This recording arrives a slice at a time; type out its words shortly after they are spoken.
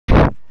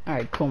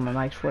Alright, cool, my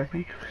mic's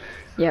working.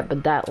 Yeah,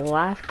 but that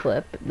last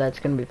clip that's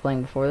gonna be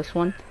playing before this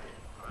one,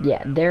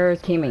 yeah, they're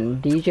teaming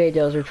DJ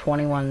Dozer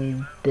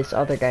 21, this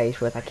other guy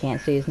he's with, I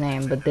can't see his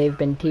name, but they've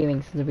been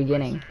teaming since the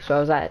beginning. So I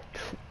was at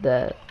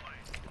the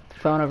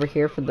phone over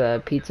here for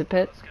the pizza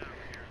pit.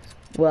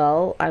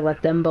 Well, I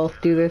let them both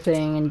do their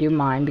thing and do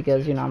mine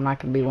because, you know, I'm not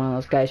gonna be one of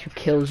those guys who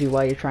kills you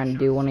while you're trying to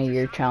do one of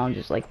your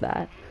challenges like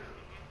that.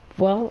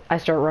 Well, I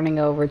start running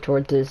over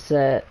towards this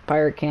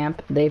pirate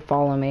camp. They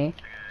follow me.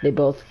 They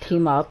both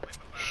team up,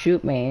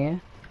 shoot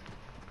me,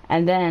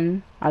 and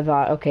then I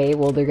thought, okay,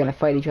 well, they're gonna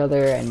fight each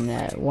other, and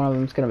one of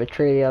them's gonna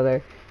betray the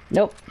other.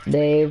 Nope,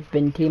 they've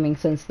been teaming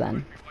since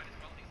then.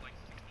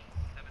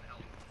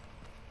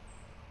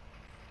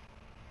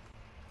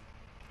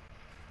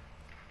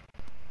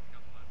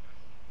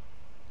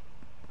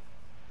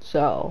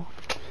 So,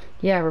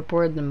 yeah, I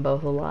reported them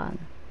both a lot.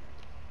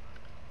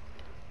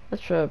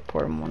 Let's try to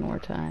report them one more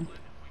time.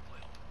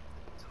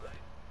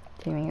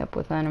 Teaming up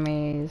with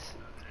enemies.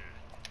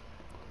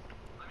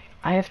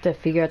 I have to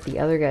figure out the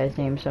other guy's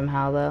name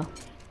somehow, though.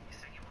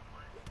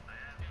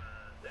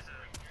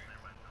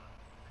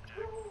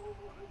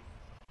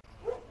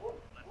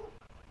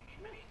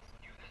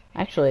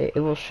 Actually,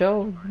 it will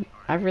show.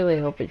 I really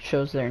hope it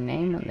shows their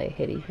name when they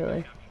hit each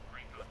other.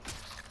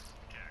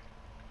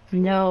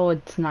 No,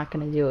 it's not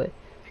gonna do it.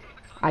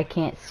 I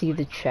can't see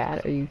the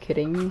chat. Are you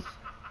kidding me?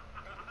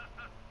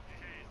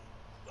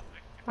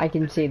 I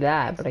can see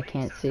that, but I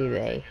can't see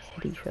they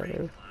hit each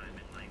other.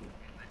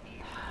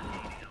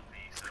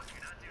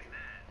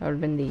 That would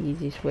have been the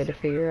easiest way to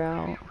figure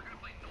out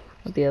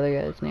what the other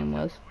guy's name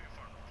was.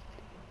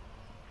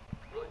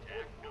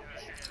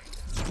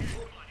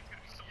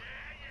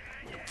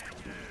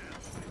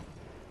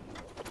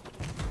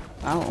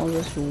 I'll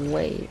just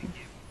wait.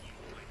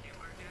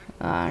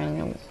 I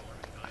mean,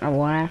 I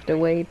won't have to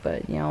wait,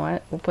 but you know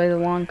what? We'll play the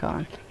long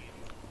con.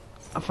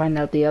 I'll find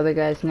out the other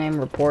guy's name,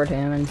 report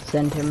him, and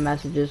send him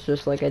messages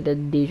just like I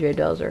did DJ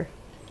Dozer.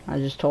 I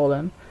just told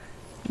him,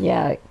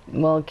 yeah,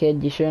 well,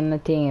 kid, you shouldn't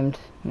have teamed.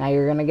 Now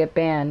you're gonna get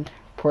banned.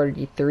 Reported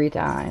you 3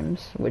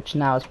 times, which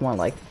now it's more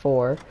like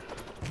 4.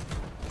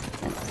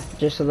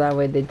 Just so that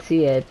way they'd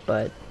see it,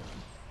 but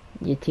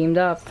you teamed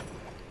up.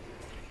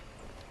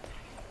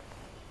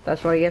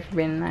 That's what you get for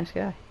being a nice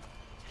guy.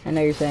 I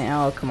know you're saying,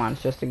 oh, come on,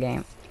 it's just a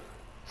game.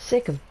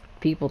 Sick of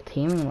people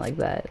teaming like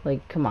that.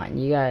 Like, come on,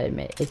 you gotta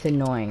admit, it's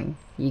annoying.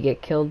 You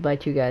get killed by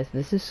 2 guys.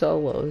 This is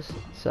solos,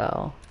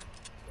 so...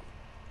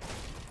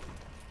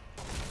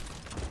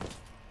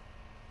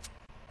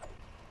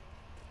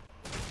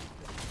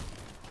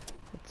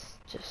 it's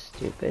just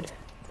stupid.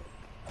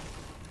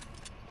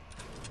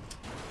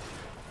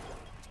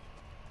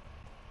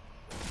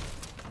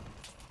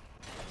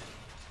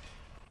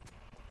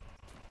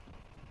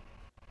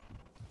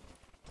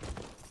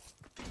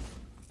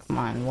 Come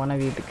on, one of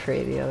you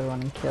betray the other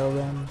one and kill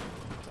them.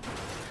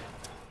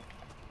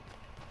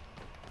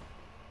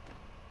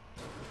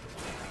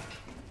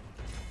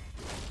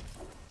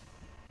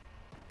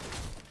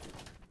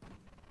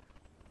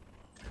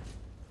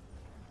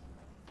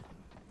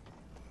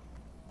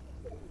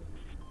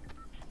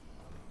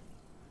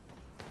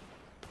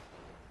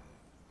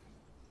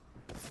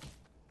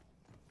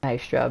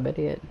 Nice job,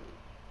 idiot.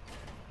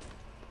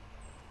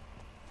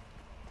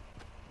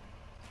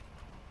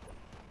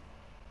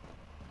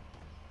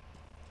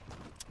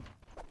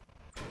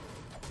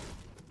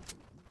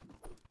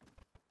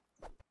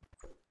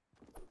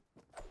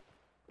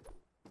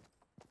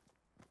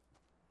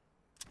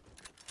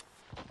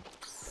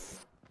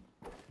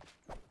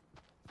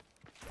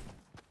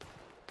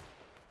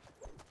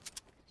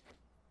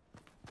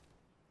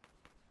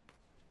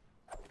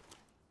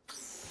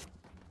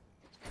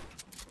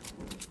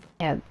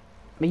 Yeah,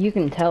 but you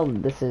can tell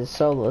this is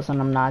solos and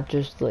I'm not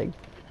just like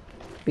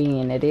being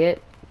an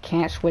idiot.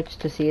 Can't switch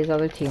to see his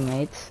other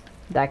teammates.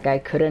 That guy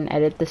couldn't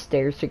edit the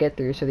stairs to get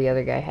through, so the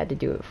other guy had to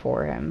do it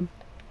for him.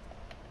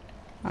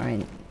 I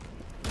mean,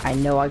 I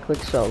know I click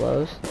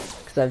solos,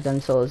 because I've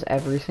done solos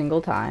every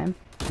single time,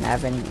 and I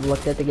haven't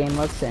looked at the game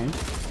mode since.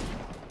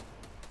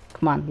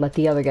 Come on, let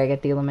the other guy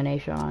get the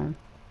elimination on him.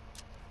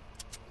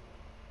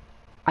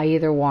 I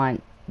either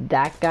want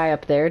that guy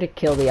up there to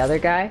kill the other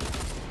guy,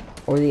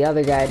 or the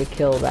other guy to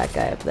kill that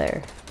guy up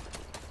there.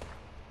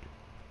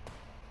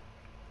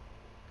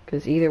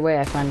 Because either way,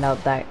 I find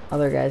out that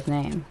other guy's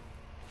name.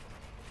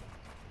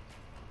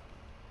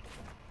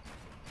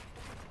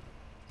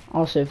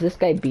 Also, if this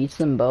guy beats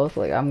them both,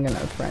 like, I'm gonna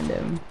friend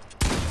him.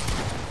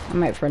 I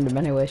might friend him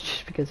anyways,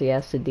 just because he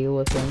has to deal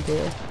with them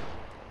too.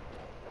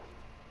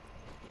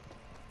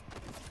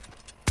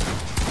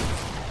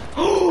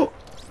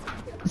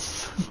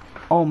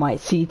 Oh my,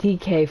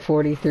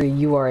 CTK43,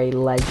 you are a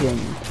legend.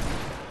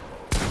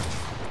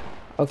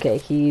 Okay,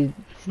 he's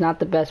not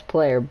the best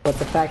player, but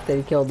the fact that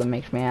he killed him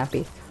makes me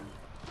happy.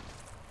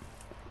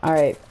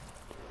 Alright.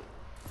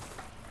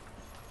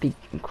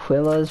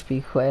 Bequillas,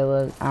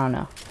 I don't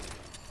know.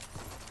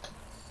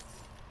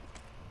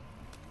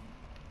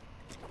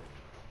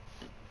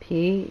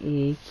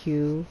 Pequillas.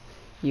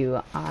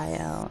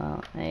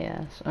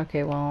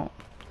 Okay, well,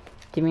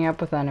 Teaming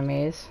up with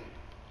enemies.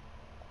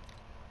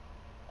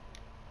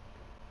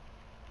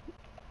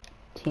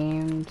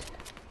 Teamed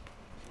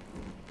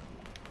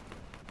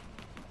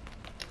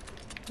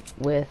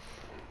with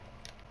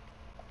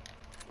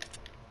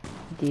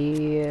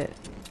DJ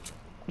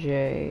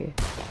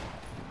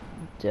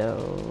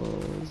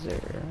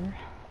Dozer.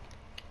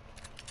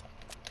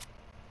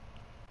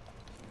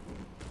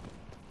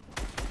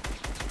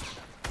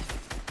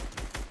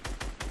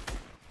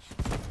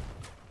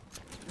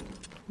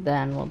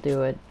 Then we'll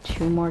do it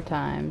 2 more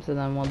times, and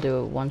then we'll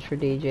do it once for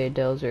DJ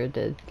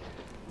Dozer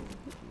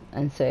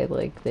and say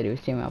like that he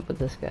was teaming up with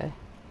this guy.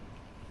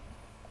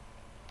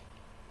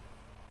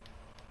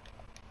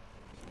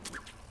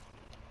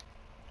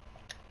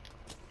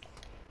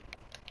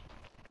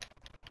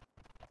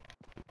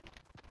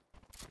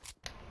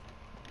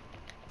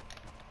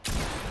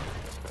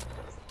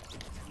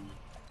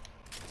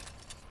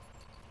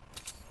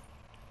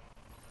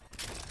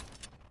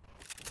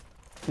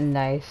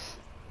 Nice.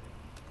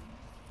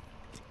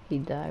 He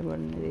died, what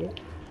an idiot.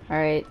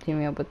 Alright,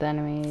 teaming up with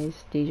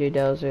enemies. DJ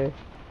Dozer.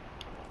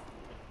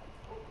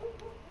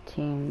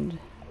 Teamed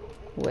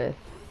with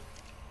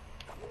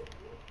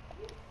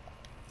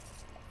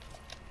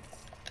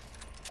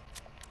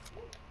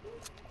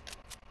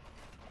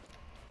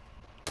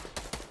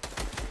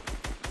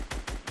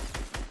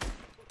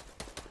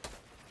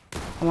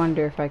I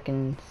wonder if I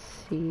can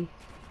see.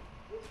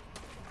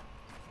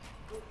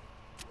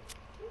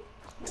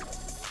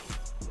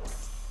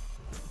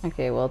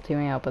 Okay, well,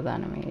 teaming up with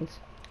enemies.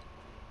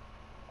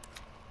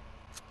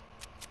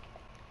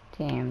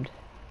 Teamed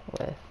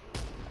with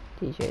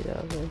DJ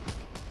Dozer.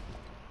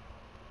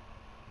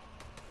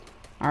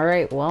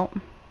 Alright, well.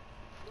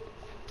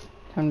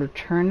 Time to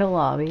return to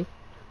lobby.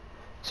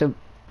 So,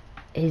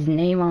 his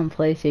name on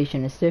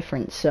PlayStation is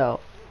different,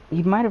 so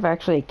he might have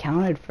actually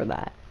accounted for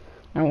that.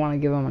 I don't want to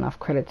give him enough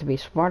credit to be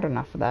smart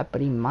enough for that, but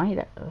he might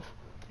have.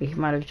 He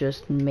might have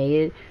just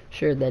made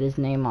sure that his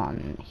name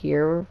on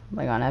here,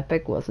 like on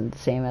Epic, wasn't the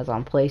same as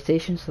on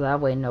PlayStation, so that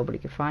way nobody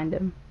could find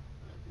him.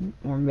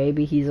 Or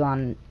maybe he's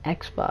on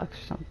Xbox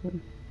or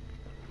something.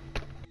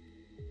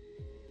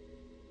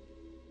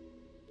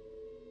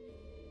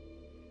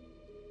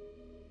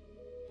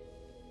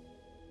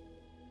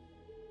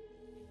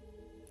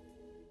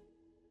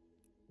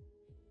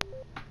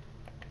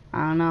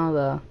 I don't know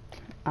though.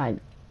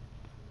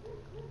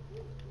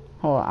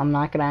 Hold on, I'm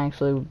not gonna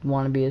actually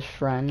want to be his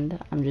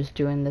friend. I'm just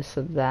doing this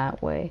so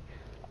that way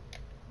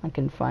I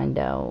can find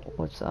out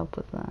what's up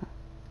with that.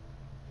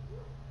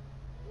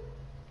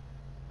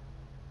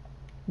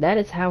 That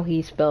is how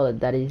he spelled it.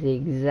 That is the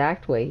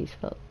exact way he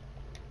spelled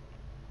it.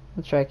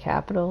 Let's try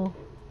capital.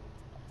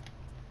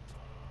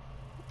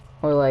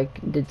 Or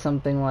like, did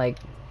something like,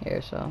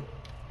 here, so.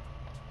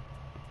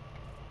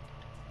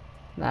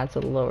 That's a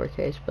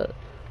lowercase, but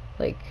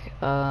like,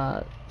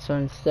 so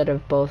instead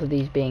of both of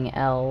these being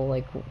L,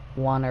 like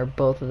one or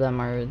both of them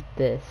are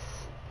this.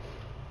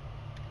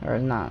 Or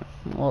not.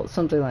 Well,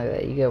 something like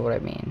that. You get what I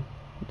mean.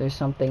 There's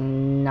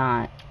something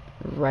not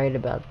right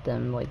about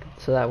them, like,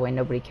 so that way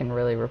nobody can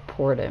really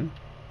report him.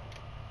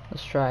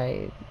 Let's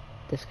try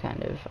this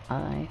kind of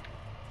I.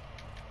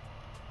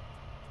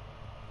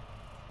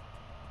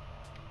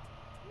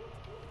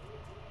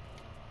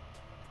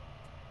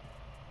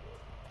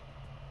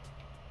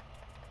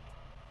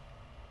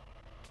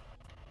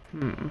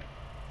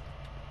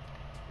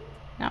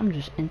 Now I'm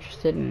just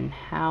interested in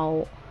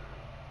how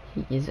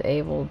he is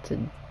able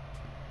to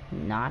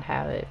not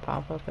have it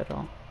pop up at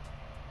all.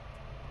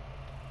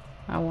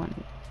 I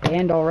want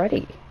banned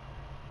already.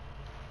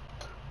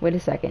 Wait a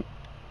second.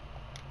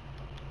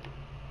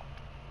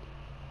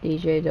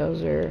 DJ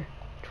Dozer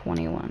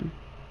 21.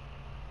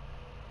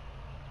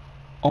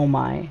 Oh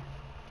my.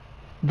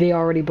 They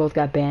already both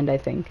got banned, I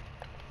think.